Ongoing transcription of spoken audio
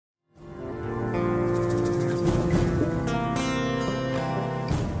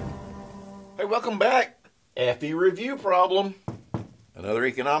welcome back. FE review problem. Another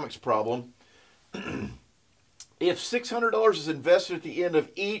economics problem. If $600 is invested at the end of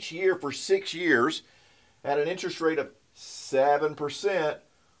each year for 6 years at an interest rate of 7%,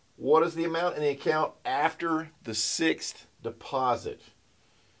 what is the amount in the account after the 6th deposit?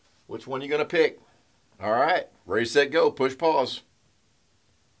 Which one are you going to pick? All right, ready, set, go. Push pause.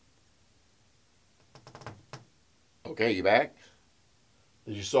 Okay, you back?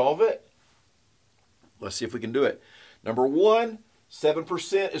 Did you solve it? Let's see if we can do it. Number one,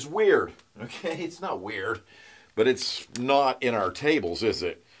 7% is weird. Okay, it's not weird, but it's not in our tables, is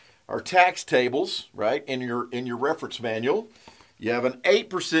it? Our tax tables, right, in your reference manual, you have an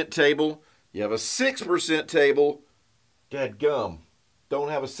 8% table, you have a 6% table. Dadgum, don't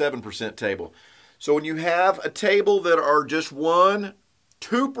have a 7% table. So when you have a table that are just 2%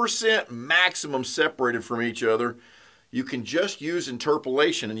 maximum separated from each other, you can just use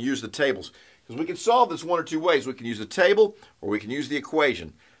interpolation and use the tables. Because we can solve this one or two ways. We can use the table or we can use the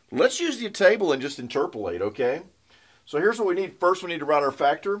equation. Let's use the table and just interpolate, okay? So here's what we need. First, we need to write our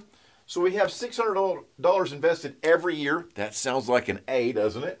factor. So we have $600 invested every year. That sounds like an A,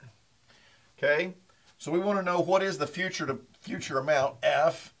 doesn't it? Okay. So we want to know what is the future amount.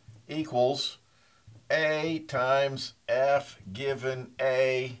 F equals A times F given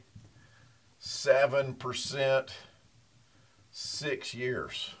A, 7%, 6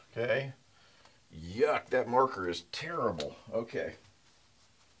 years. Okay. Yuck, that marker is terrible. Okay.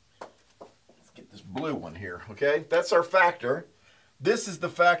 Let's get this blue one here. Okay. That's our factor. This is the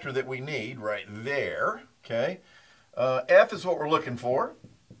factor that we need right there. Okay. F is what we're looking for.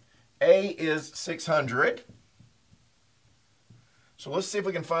 A is 600. So let's see if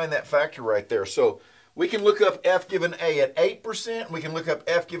we can find that factor right there. So we can look up F given A at 8%. We can look up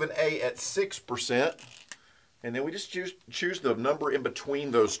F given A at 6%. And then we just choose the number in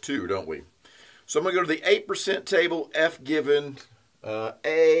between those two, don't we? So I'm going to go to the 8% table, F given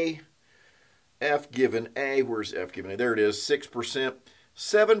A. F given A, where's F given A? There it is, 6%,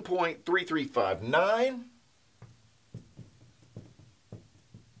 7.3359.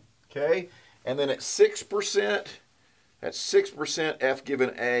 Okay, and then at 6%, that's 6% F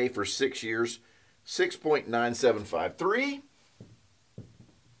given A for 6 years, 6.9753.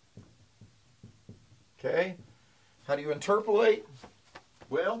 Okay, how do you interpolate?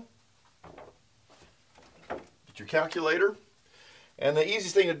 Well, get your calculator. And the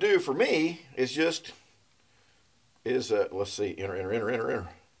easiest thing to do for me is let's see, enter.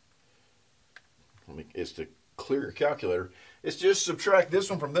 Is to clear your calculator. It's just subtract this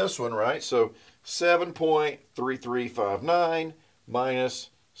one from this one, right? So 7.3359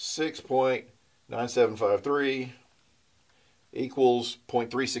 minus 6.9753 equals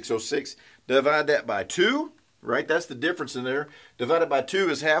 0.3606. Divide that by 2, right? That's the difference in there. Divided by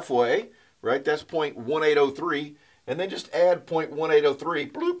 2 is halfway, right? That's 0.1803. And then just add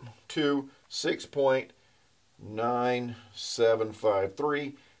 0.1803 bloop, to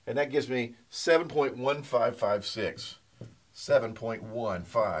 6.9753. And that gives me 7.1556.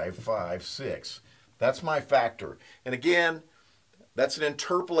 7.1556. That's my factor. And again, that's an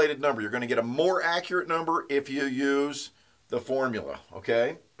interpolated number. You're going to get a more accurate number if you use the formula,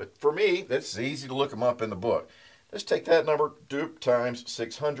 okay? But for me, that's easy to look them up in the book. Just take that number, times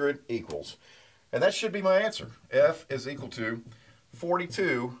 600 equals. And that should be my answer. F is equal to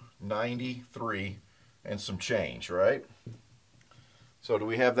 4293 and some change, right? So do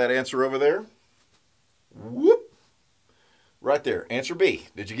we have that answer over there? Whoop! Right there, answer B.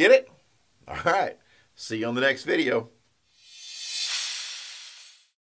 Did you get it? All right. See you on the next video.